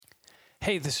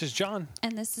Hey, this is John.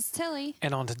 And this is Tilly.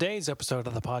 And on today's episode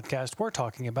of the podcast, we're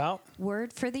talking about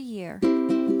Word for the year.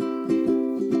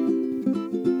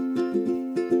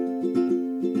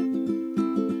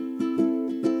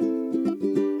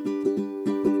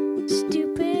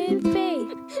 Stupid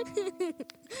Faith.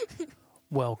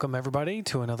 Welcome, everybody,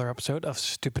 to another episode of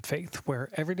Stupid Faith, where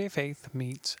everyday faith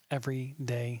meets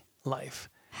everyday life.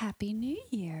 Happy New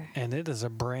Year. And it is a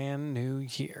brand new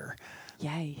year.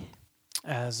 Yay.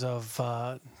 As of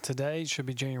today, it should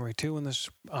be January 2 when this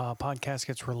podcast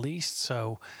gets released.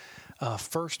 So,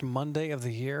 first Monday of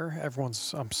the year.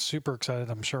 I'm super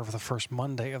excited, I'm sure, for the first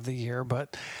Monday of the year.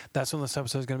 But that's when this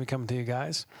episode is going to be coming to you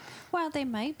guys. Well, they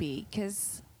might be,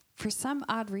 because for some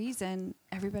odd reason,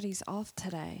 everybody's off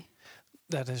today.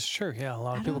 That is true. Yeah, a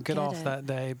lot of people get off that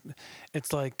day.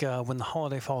 It's like when the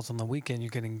holiday falls on the weekend, you're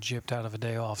getting gypped out of a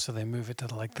day off, so they move it to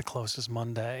like the closest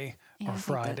Monday or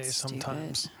Friday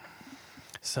sometimes.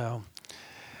 So,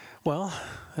 well,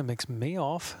 it makes me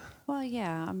off. Well,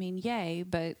 yeah, I mean, yay,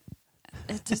 but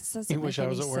it just doesn't make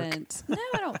any sense. No,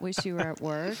 I don't wish you were at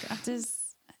work.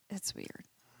 It's weird.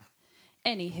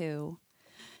 Anywho,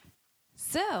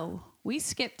 so we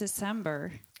skipped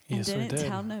December. Yes, and we didn't did.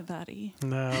 tell nobody.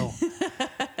 No.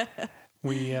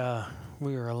 we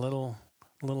were a little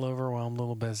overwhelmed, a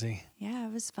little busy. Yeah,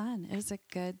 it was fun. It was a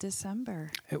good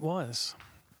December. It was.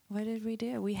 What did we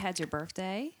do? We had your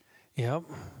birthday. Yep.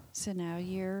 So now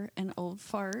you're an old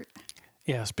fart.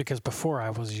 Yes, because before I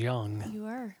was young. You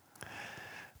were.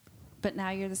 But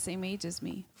now you're the same age as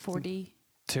me.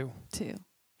 42.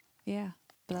 Yeah.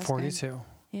 But that's 42. Good.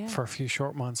 Yeah. For a few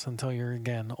short months until you're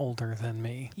again older than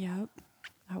me. Yep.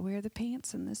 I wear the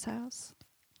pants in this house.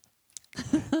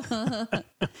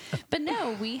 But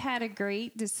no, we had a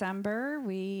great December.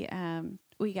 We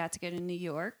got to go to New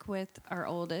York with our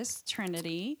oldest,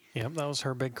 Trinity. Yep, that was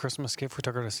her big Christmas gift. We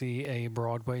took her to see a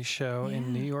Broadway show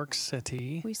in New York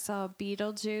City. We saw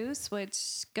Beetlejuice,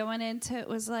 which going into it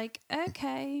was like,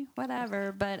 okay,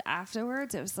 whatever. But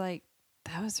afterwards, it was like,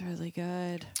 that was really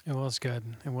good. It was good.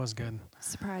 It was good.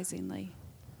 Surprisingly,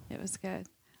 it was good.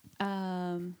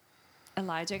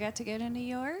 Elijah got to go to New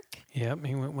York. Yep,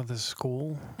 he went with his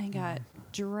school. And got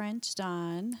drenched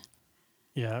on.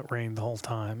 Yeah, it rained the whole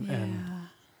time.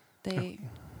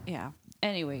 Yeah.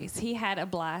 Anyways, he had a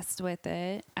blast with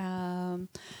it. Let's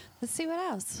see what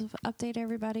else. Update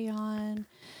everybody on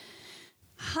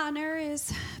Hunter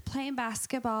is playing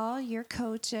basketball. You're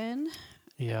coaching.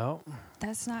 Yep.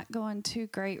 That's not going too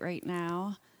great right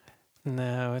now.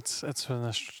 No, it's been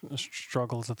the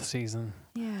struggles of the season.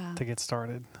 Yeah. To get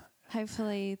started.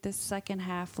 Hopefully the second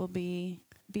half will be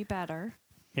better.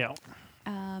 Yeah.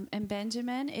 And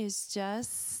Benjamin is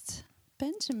just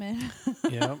Benjamin.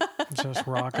 Yep. Just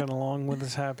rocking along with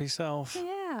his happy self.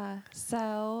 Yeah.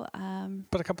 So.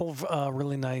 But a couple of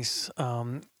really nice,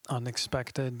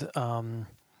 unexpected,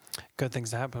 good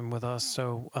things that happened with us.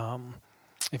 So,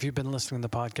 if you've been listening to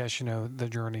the podcast, you know the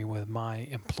journey with my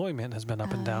employment has been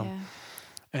up and down. Yeah.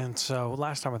 And so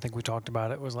last time I think we talked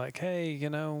about it was like, hey,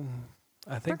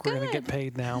 I think we're going to get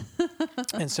paid now.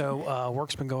 And so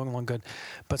work's been going along good.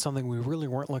 But something we really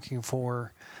weren't looking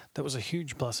for that was a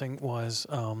huge blessing was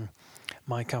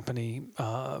my company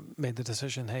made the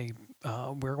decision, hey,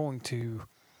 we're going to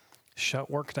shut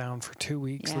work down for 2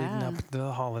 weeks leading up to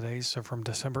the holidays. So from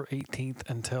December 18th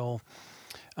until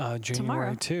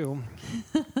January 2.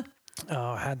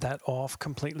 Had that off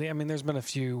completely. I mean, there's been a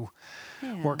few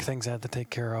work things I had to take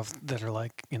care of that are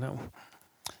like,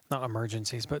 not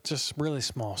emergencies, but just really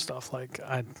small stuff. Like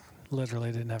I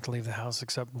literally didn't have to leave the house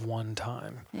except one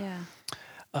time. Yeah.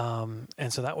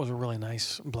 And so that was a really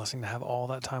nice blessing to have all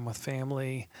that time with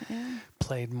family. Yeah.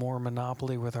 Played more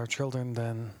Monopoly with our children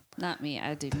than... Not me.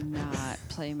 I do not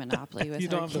play Monopoly with you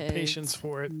our don't have kids. the patience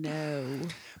for it. No.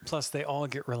 Plus, they all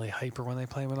get really hyper when they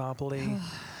play Monopoly,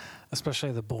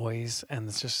 especially the boys. And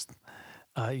it's just...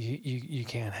 you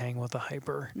can't hang with the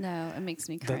hyper. No, it makes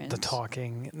me cringe. The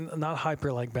talking, not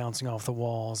hyper like bouncing off the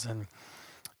walls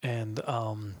and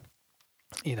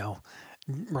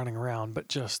running around, but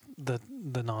just the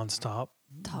nonstop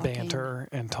banter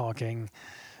and talking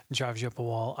drives you up a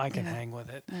wall. I can hang with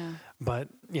it. Yeah. But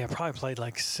probably played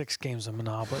like 6 games of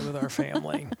Monopoly with our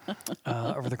family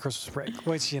over the Christmas break,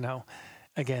 which,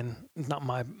 again,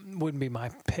 wouldn't be my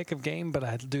pick of game, but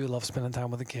I do love spending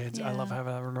time with the kids. Yeah. I love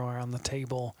having everyone around the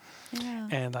table. Yeah.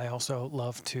 And I also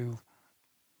love to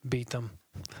beat them.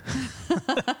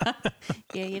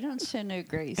 Yeah, you don't show no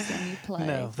grace when you play.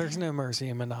 No, there's no mercy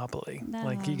in Monopoly. No.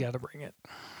 Like, you got to bring it.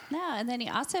 No, and then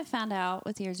you also found out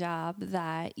with your job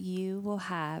that you will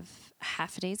have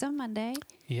half days on Monday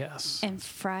Yes. and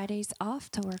Fridays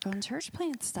off to work on church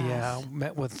plant stuff. Yeah,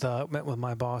 met with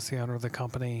my boss, the owner of the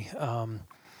company,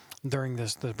 during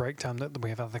the break time that we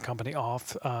have at the company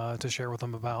off, to share with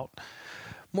them about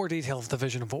more detail of the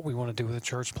vision of what we want to do with the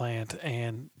church plant.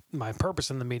 And my purpose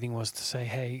in the meeting was to say,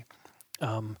 hey,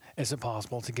 is it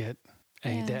possible to get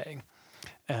a day?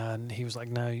 And he was like,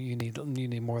 no, you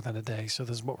need more than a day. So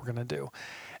this is what we're going to do.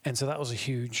 And so that was a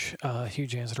huge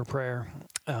answer to prayer.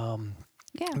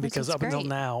 Because up until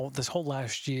now, this whole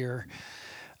last year,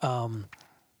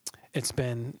 it's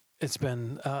been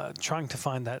trying to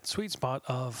find that sweet spot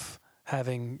of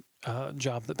having a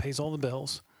job that pays all the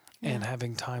bills and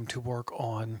having time to work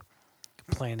on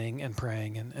planning and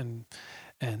praying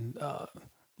and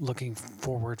looking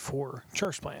forward for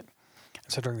church plant.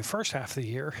 So during the first half of the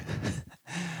year,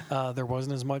 there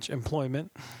wasn't as much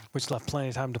employment, which left plenty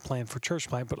of time to plan for church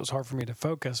plant, but it was hard for me to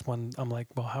focus when I'm like,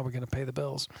 well, how are we going to pay the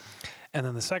bills? And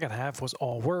then the second half was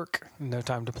all work, no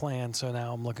time to plan. So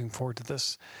now I'm looking forward to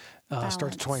this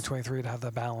start to 2023 to have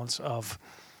the balance of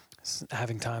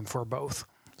having time for both.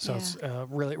 So it's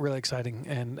really, really exciting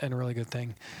and a really good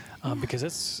thing because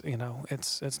it's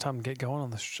time to get going on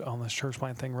this church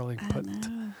plant thing. Really put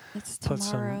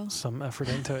some effort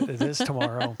into it. It is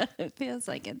tomorrow. It feels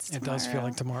like it's tomorrow. It does feel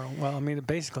like tomorrow. Well, I mean, it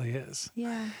basically is.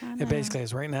 Yeah, I know. It basically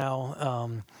is. Right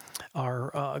now,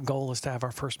 our goal is to have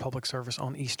our first public service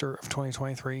on Easter of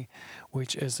 2023,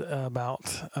 which is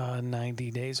about 90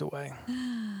 days away.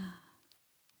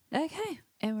 Okay,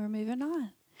 and we're moving on.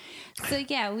 So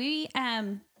we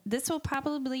this will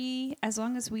probably, as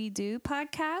long as we do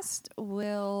podcast,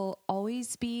 will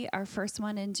always be our first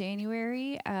one in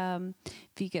January. If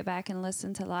you get back and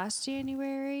listen to last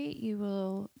January, you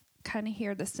will kind of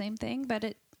hear the same thing,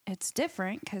 but it's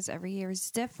different because every year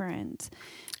is different.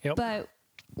 Yep. But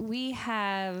we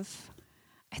have,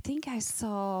 I think I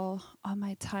saw on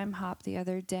my time hop the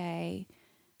other day,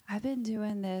 I've been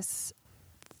doing this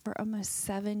for almost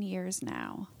 7 years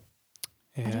now.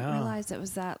 Yeah. I didn't realize it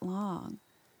was that long.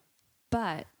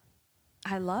 But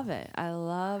I love it.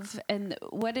 And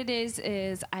what it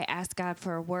is I ask God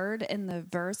for a word in the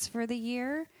verse for the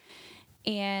year.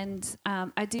 And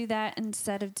I do that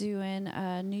instead of doing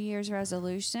a New Year's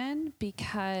resolution,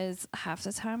 because half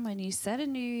the time when you set a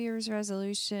New Year's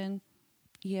resolution,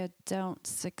 you don't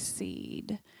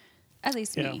succeed. At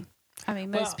least me. I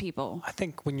mean, most people. I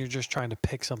think when you're just trying to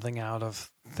pick something out of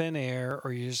thin air,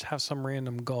 or you just have some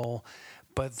random goal,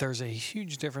 but there's a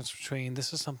huge difference between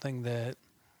this is something that,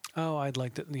 I'd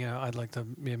like to be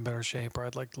in better shape, or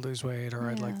I'd like to lose weight, or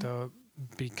I'd like to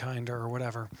be kinder, or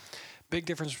whatever. Big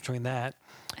difference between that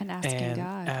and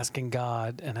asking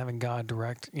God and having God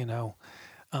direct. It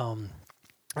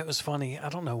was funny. I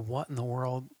don't know what in the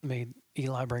world made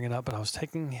Eli bring it up, but I was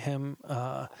taking him.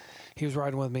 He was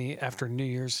riding with me after New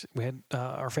Year's. We had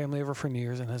our family over for New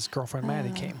Year's, and his girlfriend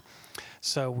Maddie came.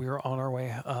 So we were on our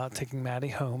way taking Maddie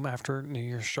home after New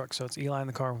Year's struck. So it's Eli in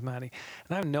the car with Maddie.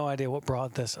 And I have no idea what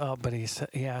brought this up, but he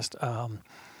asked, I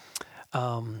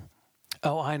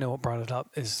know what brought it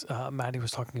up is Maddie was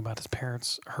talking about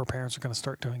her parents are going to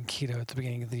start doing keto at the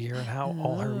beginning of the year, and how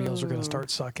all her meals are going to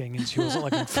start sucking, and she wasn't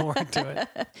looking forward to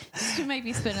it. She might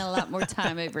be spending a lot more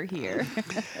time over here.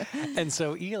 And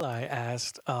so Eli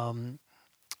asked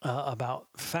about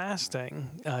fasting,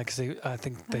 because I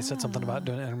think they said something about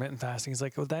doing intermittent fasting. He's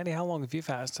like, well, Daddy, how long have you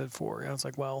fasted for? And I was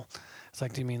like, well, it's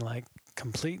like, do you mean like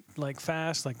complete like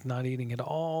fast, like not eating at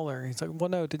all? Or he's like, well,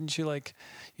 no, didn't you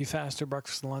you fasted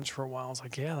breakfast and lunch for a while? I was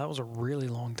like, yeah, that was a really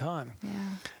long time. Yeah.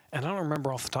 And I don't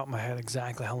remember off the top of my head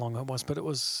exactly how long it was, but it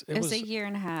was a year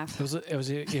and a half. It was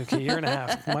a year and a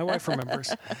half. My wife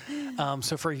remembers.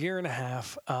 So for a year and a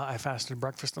half, I fasted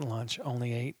breakfast and lunch,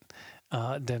 only ate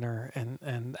dinner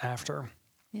and after.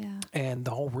 Yeah. And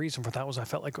the whole reason for that was I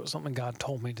felt like it was something God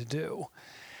told me to do.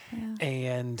 Yeah.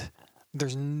 And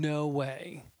there's no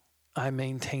way I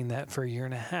maintained that for a year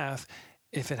and a half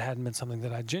if it hadn't been something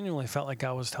that I genuinely felt like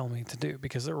God was telling me to do,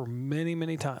 because there were many,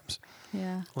 many times,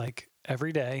 like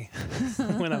every day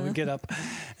when I would get up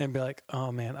and be like,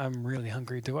 oh man, I'm really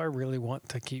hungry. Do I really want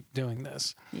to keep doing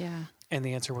this? Yeah. And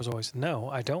the answer was always, no,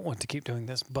 I don't want to keep doing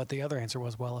this. But the other answer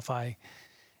was, well, if I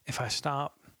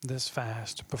stop this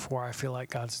fast before I feel like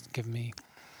God's given me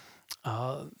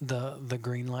the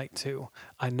green light to,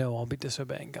 I know I'll be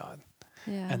disobeying God.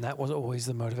 Yeah. And that was always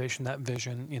the motivation, that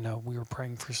vision. We were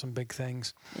praying for some big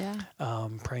things. Yeah.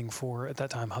 Praying for, at that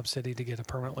time, Hub City to get a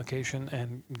permanent location,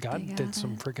 and God did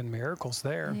some freaking miracles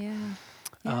there.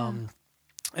 Yeah.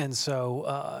 And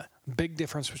so big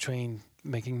difference between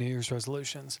making New Year's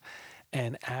resolutions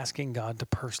and asking God to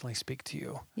personally speak to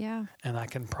you. Yeah. And I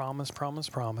can promise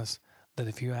that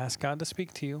if you ask God to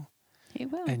speak to you He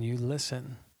will. and you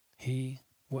listen, He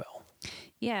will.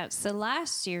 Yeah. So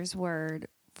last year's word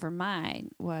for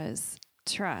mine was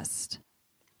trust.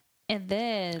 And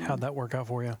then, How'd that work out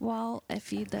for you? well,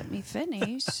 if you'd let me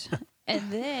finish,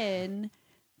 and then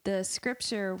the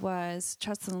scripture was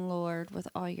trust in the Lord with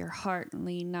all your heart and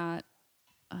lean not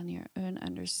on your own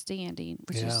understanding,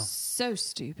 which Yeah. is so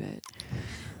stupid.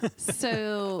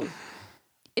 So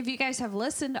if you guys have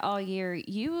listened all year,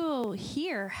 you will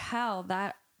hear how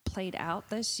that played out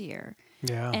this year.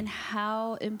 Yeah. And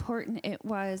how important it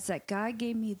was that God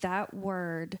gave me that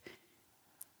word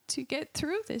to get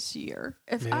through this year.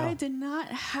 If Yeah. I did not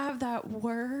have that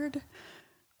word,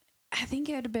 I think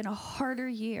it would have been a harder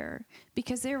year,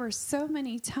 because there were so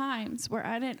many times where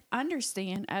I didn't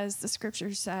understand, as the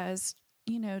scripture says,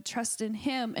 trust in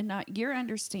Him and not your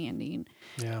understanding.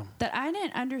 Yeah. That I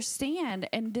didn't understand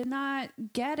and did not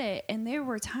get it. And there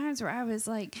were times where I was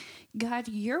like, God,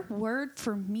 your word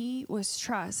for me was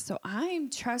trust. So I'm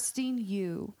trusting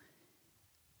you.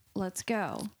 Let's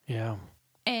go. Yeah.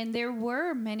 And there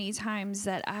were many times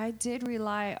that I did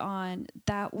rely on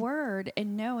that word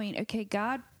and knowing, okay,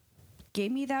 God gave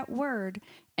me that word,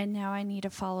 and now I need to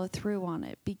follow through on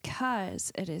it because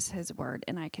it is His word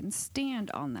and I can stand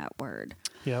on that word.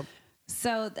 Yep.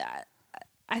 So that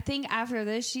I think after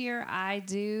this year, I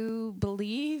do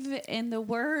believe in the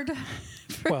word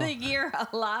for the year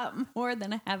a lot more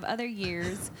than I have other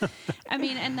years. I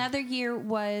mean, another year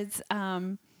was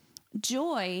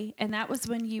joy, and that was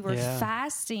when you were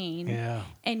fasting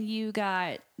and you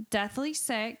got deathly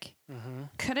sick,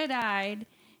 could have died.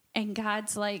 And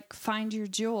God's like, find your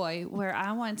joy, where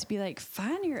I want to be like,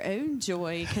 find your own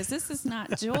joy, because this is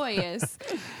not joyous.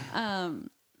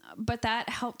 But that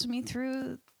helped me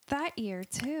through that year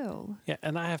too. Yeah.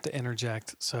 And I have to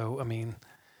interject. So, I mean,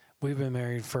 we've been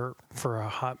married for a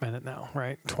hot minute now,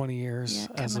 right? 20 years.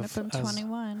 Yeah, coming up on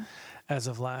 21. As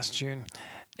of last June.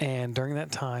 And during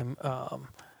that time,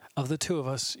 of the two of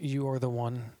us, you are the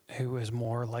one who is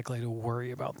more likely to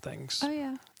worry about things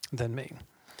than me.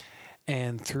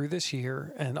 And through this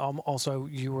year, and also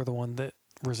you were the one that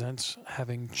resents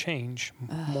having change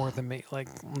more than me. Like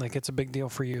it's a big deal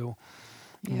for you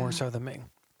more so than me.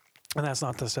 And that's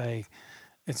not to say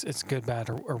it's good, bad,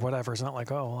 or whatever. It's not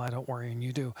like, oh, well, I don't worry and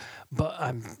you do. But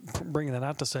I'm bringing that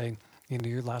out to say,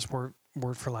 your last word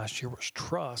for last year was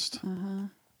trust.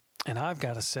 And I've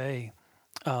got to say,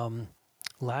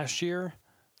 last year,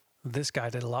 this guy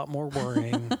did a lot more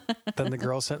worrying than the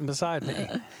girl sitting beside me.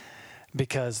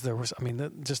 Because there was,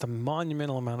 just a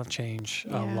monumental amount of change,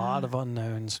 a lot of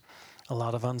unknowns, a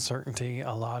lot of uncertainty,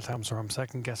 a lot of times where I'm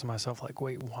second guessing myself, like,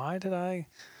 wait, why did I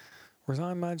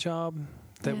resign my job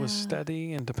that was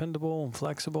steady and dependable and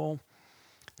flexible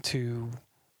to,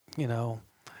 do a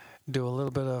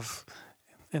little bit of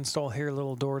install here, a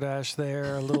little DoorDash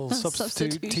there, a little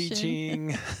substitute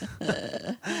teaching,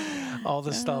 all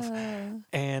this stuff.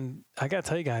 And I got to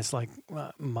tell you guys, like,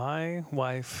 my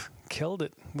wife killed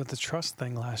it with the trust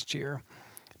thing last year,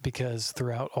 because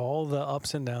throughout all the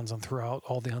ups and downs and throughout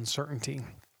all the uncertainty,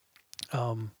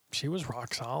 she was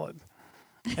rock solid,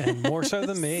 and more so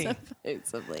than me.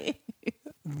 Supposedly.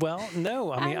 Well,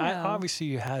 no, I obviously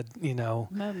you had,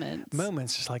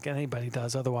 moments just like anybody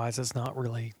does. Otherwise, it's not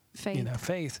really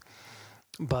faith.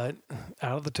 But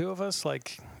out of the two of us,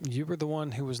 like, you were the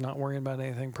one who was not worrying about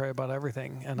anything, pray about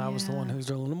everything. And I was the one who was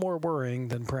doing a little more worrying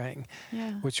than praying,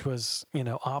 which was,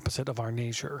 opposite of our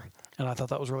nature. And I thought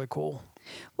that was really cool.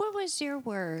 What was your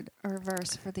word or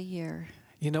verse for the year?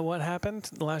 You know what happened?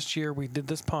 Last year we did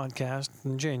this podcast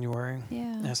in January.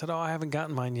 Yeah. And I said, I haven't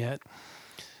gotten mine yet.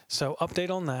 So update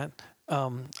on that.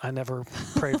 I never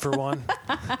prayed for one.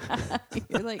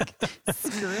 You're like,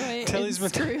 screw it.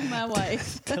 Screw my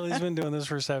wife. Tilly's been doing this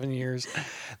for 7 years.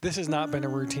 This has not been a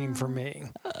routine for me.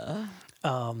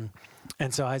 And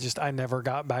so I never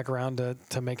got back around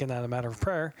to making that a matter of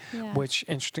prayer, which,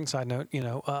 interesting side note,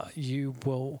 you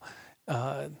will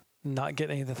not get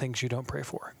any of the things you don't pray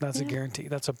for. That's a guarantee.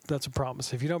 That's a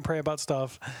promise. If you don't pray about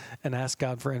stuff and ask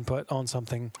God for input on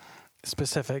something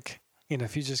specific,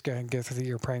 if you just go through the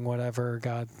year praying whatever,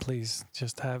 God, please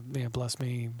just have me, bless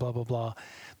me, blah, blah, blah.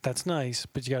 That's nice,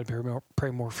 but you got to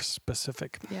pray more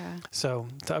specific. Yeah. So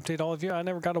to update all of you, I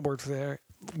never got a word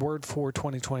for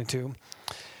 2022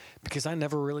 because I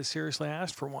never really seriously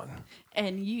asked for one.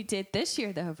 And you did this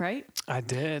year though, right? I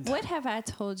did. What have I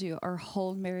told you? Our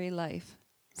whole merry life.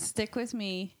 Stick with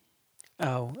me.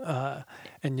 Oh,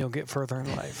 and you'll get further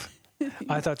in life.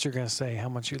 I thought you were going to say how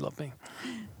much you love me.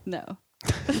 No.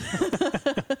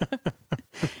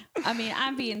 mean,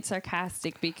 I'm being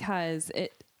sarcastic because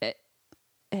it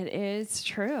is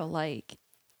true. Like,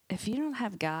 if you don't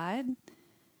have God,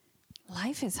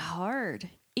 life is hard.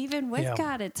 Even with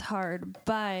God, it's hard,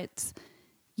 but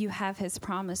you have his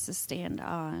promise to stand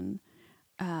on.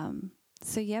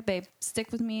 So yeah, babe,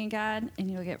 stick with me and God and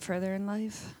you'll get further in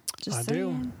life. Just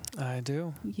saying. I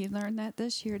do. You learned that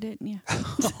this year, didn't you?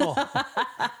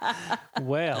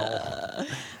 Well,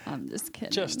 I'm just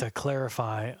kidding. just to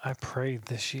clarify, I prayed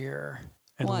this year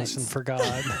and Once. listened for God.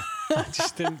 I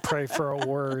just didn't pray for a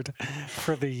word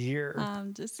for the year.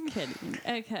 I'm just kidding.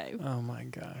 Okay. Oh my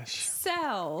gosh.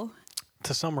 So,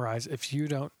 To summarize, if you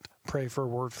don't pray for a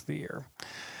word for the year,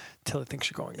 Tilly thinks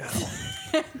you're going to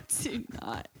hell. do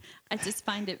not. I just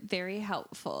find it very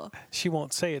helpful. She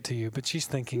won't say it to you, but she's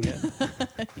thinking it.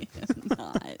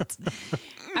 Not.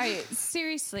 All right.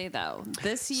 Seriously, though,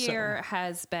 this year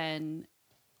has been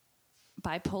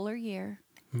bipolar year.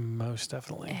 Most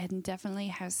definitely. And definitely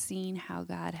has seen how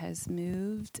God has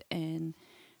moved and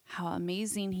how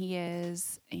amazing he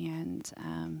is. And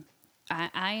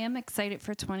I am excited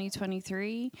for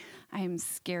 2023. I am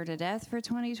scared to death for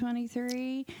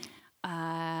 2023.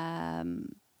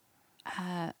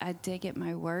 I did get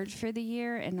my word for the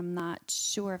year, and I'm not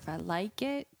sure if I like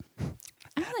it.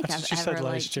 I don't think That's what you I've said ever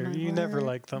last liked year. my You never word.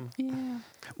 liked them. Yeah.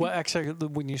 Well, actually,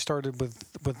 when you started with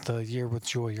the year with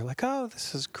joy, you're like, oh,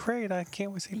 this is great. I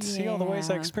can't wait to see all the ways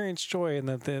I Yeah. experience joy. And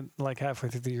then like halfway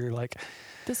through the year, you're like,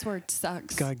 This word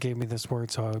sucks. God gave me this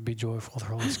word so I would be joyful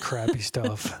through all this crappy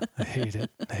stuff. I hate it.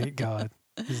 I hate God.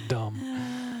 He's dumb.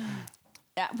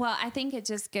 Well, I think it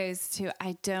just goes to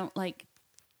I don't like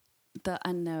the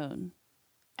unknown.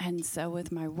 And so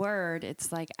with my word,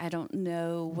 it's like I don't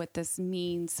know what this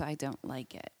means, so I don't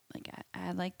like it. Like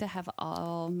I like to have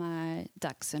all my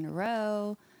ducks in a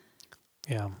row.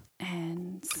 Yeah.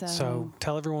 And So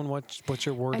tell everyone what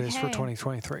your word is for Okay.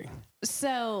 2023.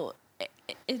 So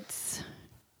it's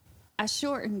I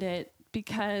shortened it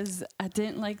because I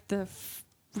didn't like the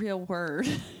real word.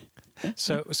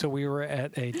 So we were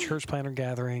at a church planter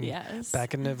gathering Yes.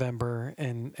 back in November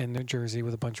in New Jersey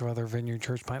with a bunch of other vineyard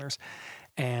church planters.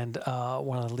 And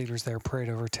one of the leaders there prayed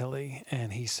over Tilly,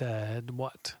 and he said,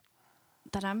 what?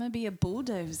 That I'm going to be a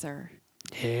bulldozer.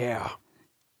 Yeah.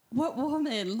 What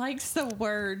woman likes the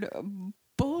word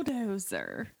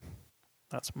bulldozer?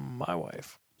 That's my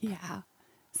wife. Yeah.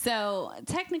 So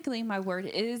technically my word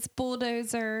is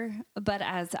bulldozer, but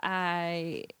as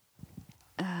I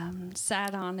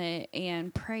sat on it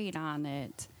and prayed on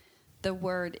it, the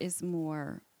word is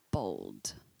more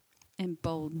bold and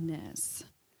boldness.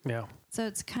 Yeah. So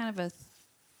it's kind of a,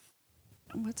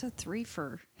 what's a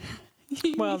threefer?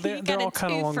 Well, You they're got a all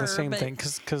kind of along the twofer, same but- thing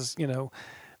because you know,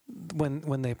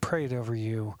 when they prayed over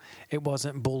you, it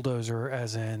wasn't bulldozer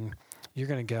as in you're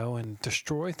going to go and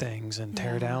destroy things and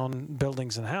tear Yeah. down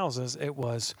buildings and houses. It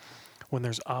was when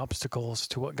there's obstacles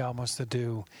to what God wants to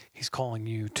do, he's calling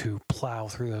you to plow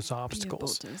through those Be a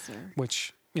obstacles, bulldozer.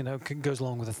 which, you know, goes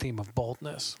along with the theme of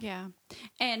boldness. Yeah.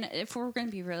 And if we're going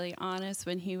to be really honest,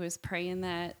 when he was praying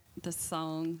that, the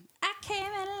song, I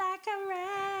came in like a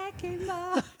wrecking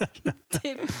ball,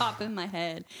 did pop in my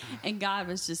head. And God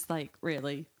was just like,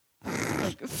 really?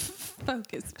 Like,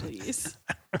 focus, please.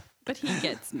 But he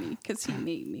gets me because he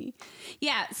made me.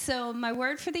 Yeah, so my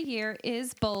word for the year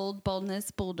is bold,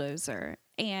 boldness, bulldozer.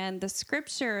 And the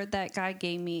scripture that God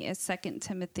gave me is 2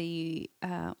 Timothy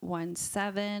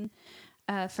 1:7.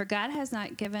 For God has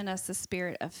not given us the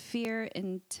spirit of fear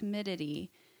and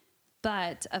timidity,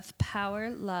 but of power,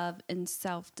 love, and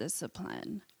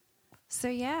self-discipline. So,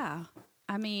 yeah,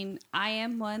 I mean, I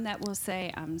am one that will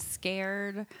say I'm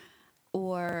scared,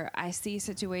 or I see a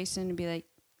situation and be like,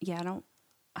 yeah,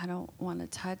 I don't want to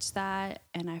touch that.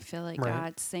 And I feel like Right.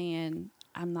 God's saying,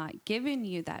 I'm not giving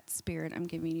you that spirit. I'm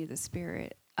giving you the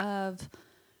spirit of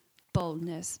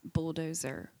boldness,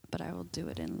 bulldozer, but I will do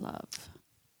it in love.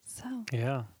 So,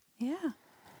 Yeah. yeah.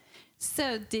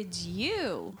 So, did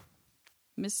you,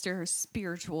 Mr.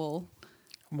 Spiritual,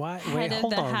 Why? Head Wait, of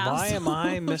hold the on. Why house. am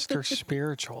I Mr.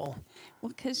 Spiritual? well,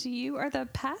 because you are the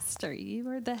pastor, you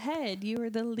are the head, you are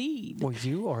the lead. Well,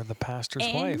 you are the pastor's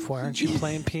And- wife. Why aren't you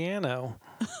playing piano?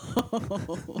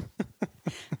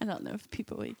 I don't know if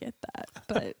people would get that,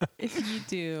 but if you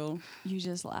do, you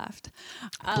just laughed.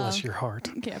 Bless your heart.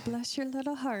 Yeah, bless your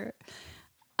little heart.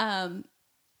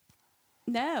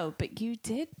 No, but you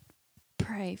did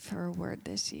pray for a word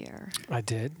this year. I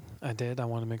did. I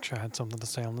want to make sure I had something to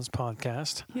say on this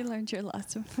podcast. You learned your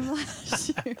lesson from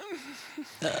last year.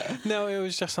 No, it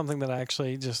was just something that I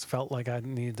actually just felt like I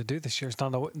needed to do this year. It's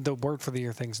not the word for the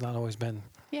year thing's not always been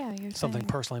Yeah, you're something saying.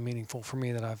 personally meaningful for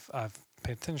me that I've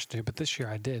paid attention to, but this year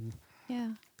I did.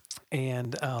 Yeah.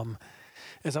 And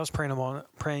as I was praying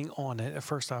on it, at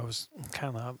first I was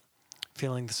kind of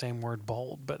feeling the same word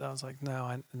bold, but I was like,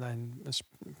 no,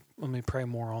 let me pray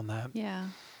more on that. Yeah.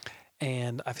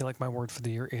 And I feel like my word for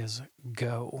the year is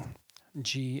go.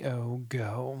 G-O,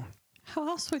 go. How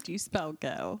else would you spell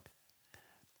go?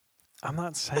 I'm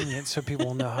not saying it so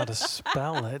people know how to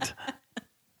spell it.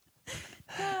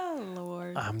 Oh,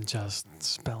 Lord. I'm just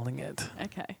spelling it.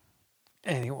 Okay.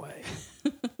 Anyway.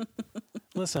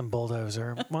 Listen,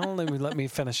 bulldozer. Why don't you let me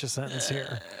finish a sentence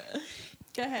here?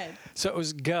 Go ahead. So it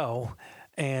was go,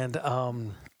 and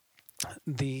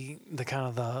the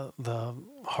kind of the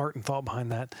heart and thought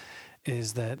behind that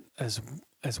is that as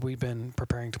we've been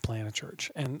preparing to plant a church,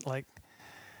 and like,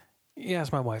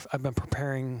 yes, my wife, I've been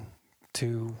preparing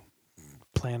to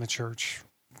plant a church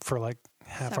for like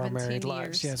half our married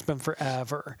lives. Yeah, it's been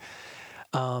forever.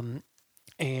 And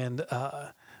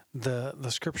the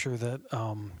scripture that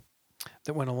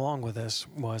that went along with this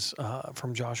was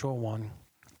from Joshua 1.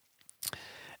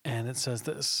 And it says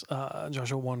this,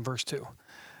 Joshua 1, verse 2.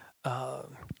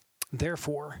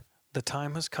 Therefore, the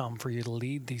time has come for you to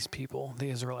lead these people, the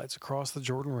Israelites, across the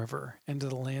Jordan River into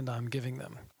the land I'm giving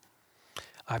them.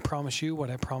 I promise you what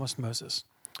I promised Moses.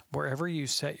 Wherever you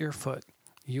set your foot,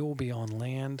 you will be on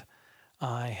land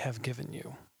I have given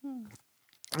you.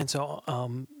 And so,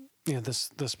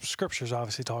 this scripture is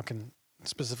obviously talking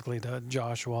specifically to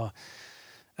Joshua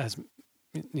as,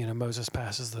 Moses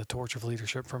passes the torch of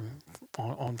leadership from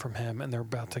him, and they're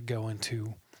about to go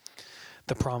into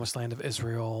the promised land of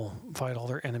Israel, fight all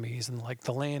their enemies. And like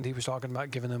the land he was talking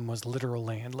about giving them was literal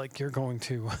land. Like, you're going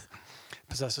to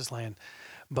possess this land.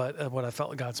 But what I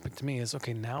felt God speak to me is,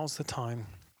 okay, now's the time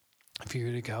for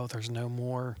you to go. There's no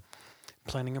more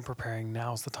planning and preparing.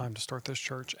 Now's the time to start this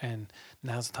church, and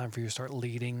now's the time for you to start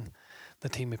leading the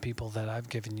team of people that I've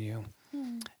given you.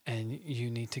 And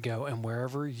you need to go. And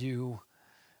wherever we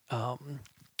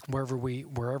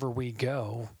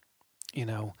go,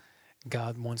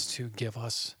 God wants to give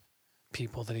us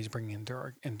people that He's bringing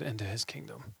into His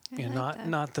kingdom.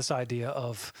 Not this idea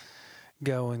of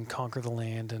go and conquer the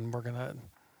land and we're gonna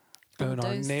own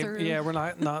our name. Yeah, we're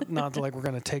not like we're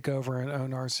gonna take over and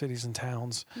own our cities and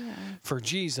towns for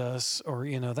Jesus, or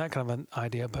that kind of an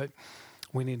idea. But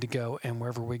we need to go, and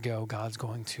wherever we go, God's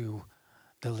going to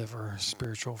deliver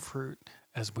spiritual fruit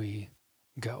as we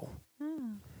go.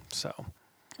 So.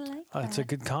 I like that. It's a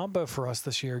good combo for us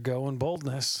this year, go and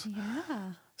boldness.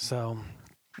 Yeah. So.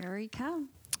 Here we come.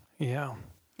 Yeah.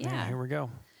 Yeah. Here we go.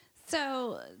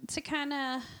 So to kind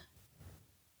of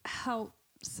help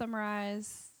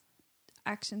summarize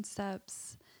action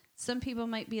steps, some people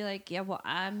might be like, yeah, well,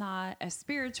 I'm not as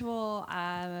spiritual.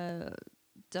 I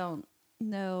don't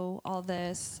know all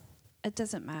this. It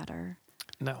doesn't matter.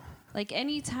 No. Like,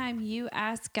 anytime you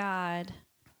ask God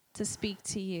to speak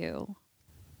to you,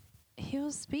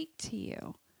 He'll speak to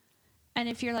you. And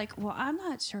if you're like, well, I'm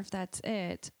not sure if that's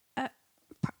it,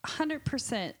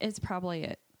 100% is probably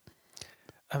it.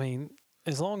 I mean,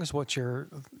 as long as what you're,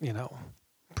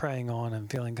 praying on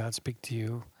and feeling God speak to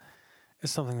you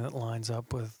is something that lines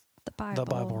up with the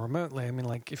Bible remotely. I mean,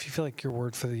 like, if you feel like your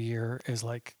word for the year is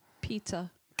like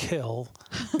pizza, kill,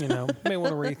 may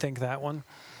want to rethink that one.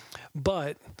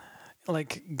 But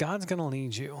like, God's going to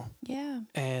lead you. Yeah.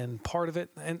 And part of it,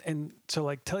 and so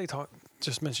like Telly Talk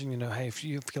just mentioned, hey, if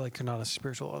you feel like you're not as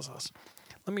spiritual as us,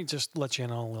 let me just let you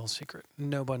in on a little secret.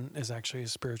 No one is actually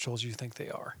as spiritual as you think they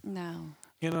are. No.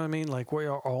 You know what I mean? Like, we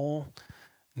are all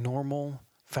normal,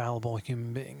 fallible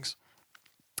human beings.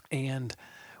 And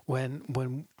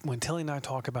when Telly and I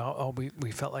talk about,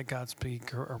 we felt like God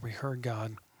speak, or we heard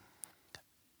God,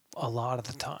 a lot of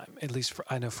the time, at least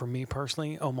I know for me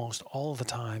personally, almost all of the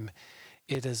time,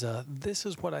 it is this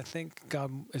is what I think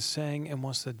God is saying and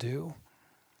wants to do.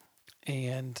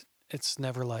 And it's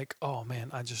never like, oh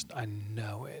man, I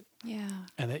know it. Yeah.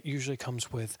 And it usually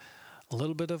comes with a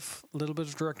little bit of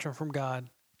direction from God,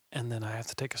 and then I have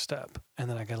to take a step, and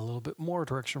then I get a little bit more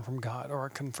direction from God, or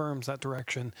it confirms that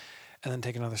direction, and then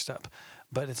take another step.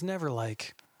 But it's never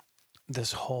like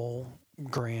this whole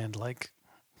grand, like,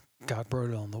 God wrote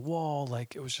it on the wall,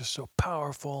 like it was just so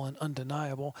powerful and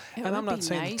undeniable. It and would I'm not be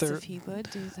saying nice if He would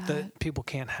do that people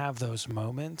can't have those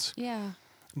moments. Yeah.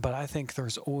 But I think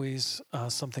there's always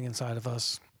something inside of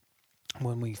us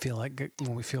when we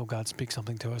feel God speak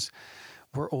something to us.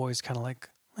 We're always kind of like,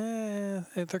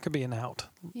 there could be an out.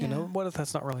 Yeah. What if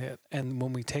that's not really it? And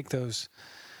when we take those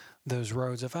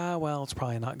roads of, it's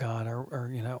probably not God, or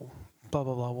blah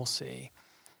blah blah, we'll see.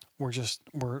 We're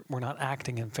not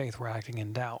acting in faith, we're acting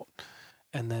in doubt.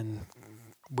 And then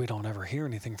we don't ever hear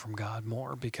anything from God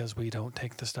more because we don't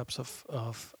take the steps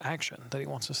of action that He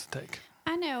wants us to take.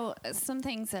 I know some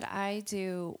things that I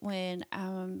do when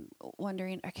I'm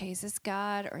wondering, okay, is this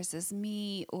God or is this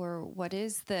me or what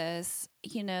is this?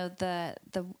 You know, the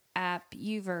app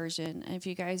YouVersion. And if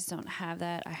you guys don't have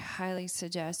that, I highly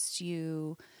suggest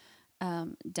you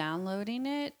downloading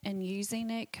it and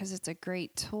using it because it's a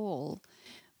great tool.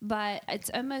 But it's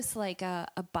almost like a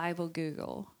Bible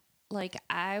Google. Like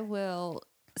I will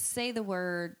say the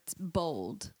word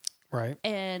bold. Right.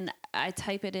 And I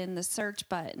type it in the search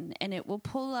button and it will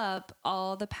pull up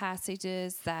all the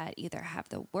passages that either have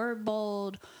the word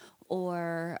bold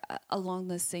or along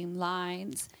the same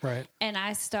lines. Right. And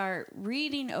I start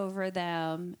reading over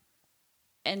them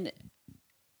and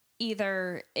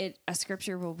either a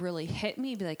scripture will really hit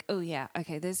me, be like, oh yeah,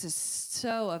 okay, this is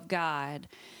so of God.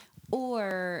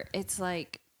 Or it's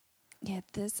like, yeah,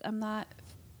 I'm not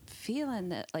feeling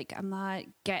that, like I'm not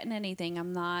getting anything.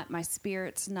 My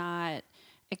spirit's not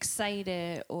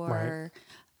excited or,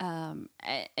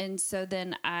 and so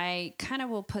then I kind of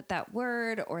will put that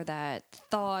word or that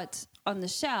thought on the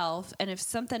shelf. And if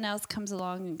something else comes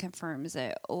along and confirms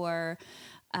it, or,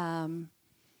 I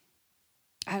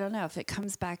don't know, if it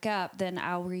comes back up, then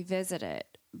I'll revisit it.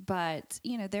 But,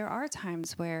 you know, there are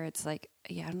times where it's like,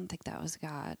 yeah, I don't think that was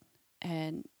God,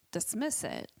 and dismiss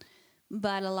it.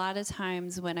 But a lot of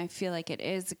times when I feel like it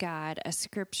is God, a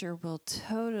scripture will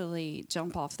totally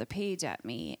jump off the page at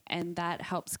me, and that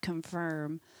helps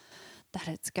confirm that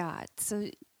it's God. So,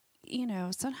 you know,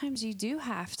 sometimes you do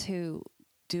have to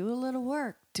do a little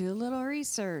work, do a little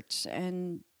research,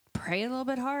 and pray a little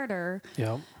bit harder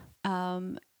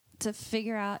to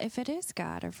figure out if it is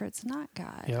God or if it's not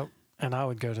God. Yep. And I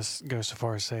would go so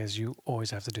far as say as you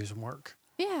always have to do some work.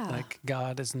 Yeah. Like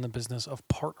God is in the business of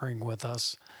partnering with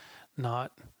us,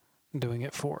 not doing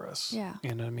it for us. Yeah.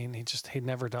 You know what I mean? He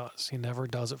never does. He never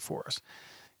does it for us.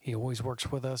 He always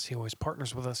works with us. He always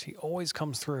partners with us. He always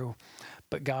comes through.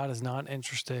 But God is not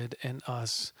interested in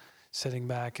us sitting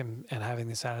back and having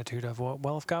this attitude of,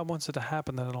 well, if God wants it to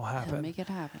happen, then it'll happen. He'll make it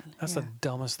happen. That's the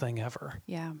dumbest thing ever.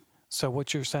 Yeah. So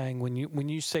what you're saying when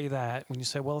you say that, when you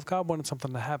say, well, if God wanted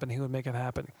something to happen, he would make it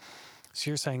happen. So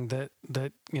you're saying that,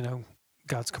 you know,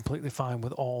 God's completely fine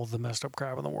with all the messed up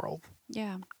crap in the world.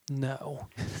 Yeah. No,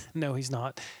 he's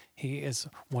not. He is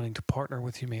wanting to partner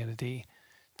with humanity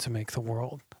to make the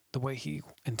world the way he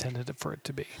intended it for it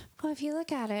to be. Well, if you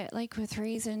look at it like with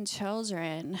raising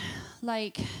children,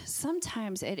 like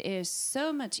sometimes it is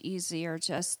so much easier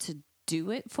just to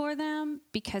do it for them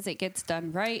because it gets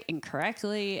done right and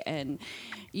correctly and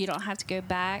you don't have to go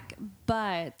back.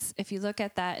 But if you look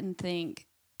at that and think,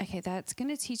 okay, that's going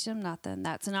to teach them nothing.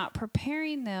 That's not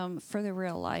preparing them for the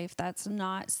real life. That's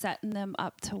not setting them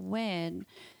up to win.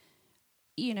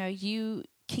 You know, you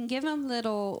can give them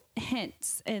little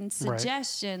hints and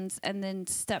suggestions and then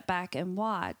step back and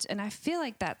watch. And I feel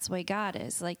like that's the way God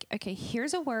is. Like, okay,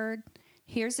 here's a word.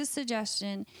 Here's a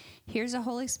suggestion. Here's the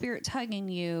Holy Spirit tugging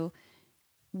you.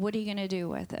 What are you going to do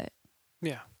with it?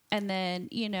 Yeah. And then,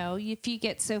 you know, if you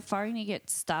get so far and you get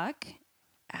stuck,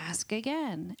 ask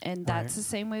again. And that's the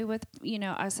same way with, you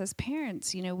know, us as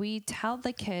parents. You know, we tell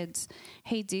the kids,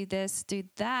 hey, do this, do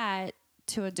that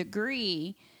to a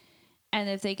degree. And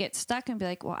if they get stuck and be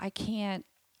like, well, I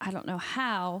don't know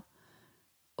how,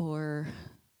 or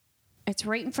it's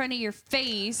right in front of your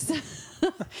face.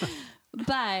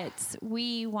 But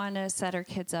we want to set our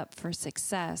kids up for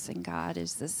success, and God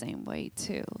is the same way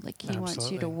too. Like he wants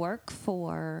you to work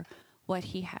for what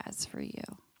he has for you.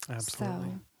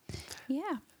 Absolutely. So,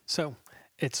 yeah. So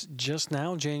it's just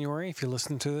now January. If you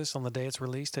listen to this on the day it's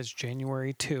released, it's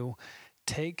January 2.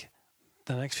 Take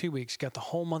the next few weeks. You got the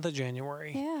whole month of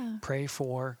January. Yeah. Pray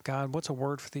for God. What's a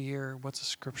word for the year? What's a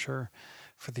scripture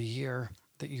for the year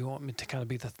that you want me to kind of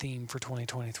be the theme for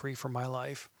 2023 for my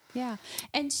life? Yeah.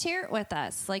 And share it with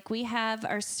us. Like we have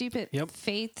our Stupid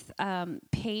Faith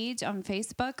page on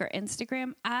Facebook or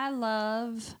Instagram. I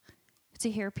love to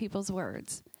hear people's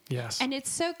words. Yes. And it's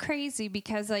so crazy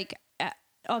because like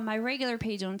on my regular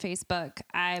page on Facebook,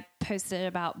 I posted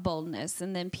about boldness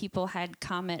and then people had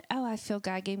comment, oh, I feel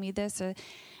God gave me this.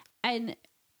 And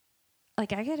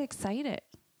like, I get excited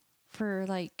for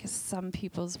like some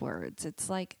people's words. It's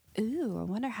like, ooh, I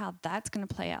wonder how that's going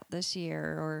to play out this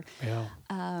year, or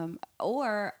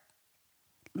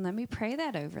let me pray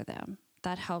that over them.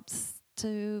 That helps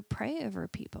to pray over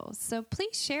people. So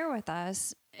please share with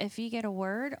us if you get a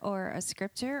word or a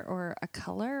scripture or a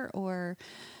color, or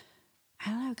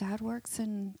I don't know, God works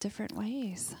in different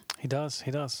ways. He does.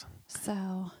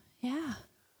 So, yeah.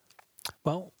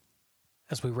 Well,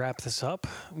 as we wrap this up,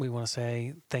 we want to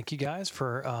say thank you guys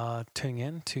for tuning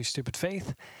in to Stupid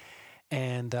Faith.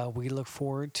 And we look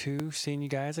forward to seeing you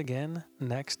guys again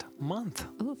next month.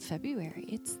 Oh, February.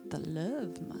 It's the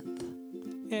love month.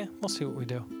 Yeah, we'll see what we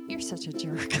do. You're such a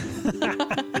jerk. All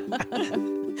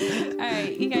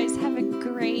right. You guys have a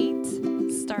great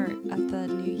start of the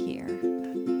new year.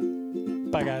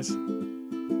 Bye, guys.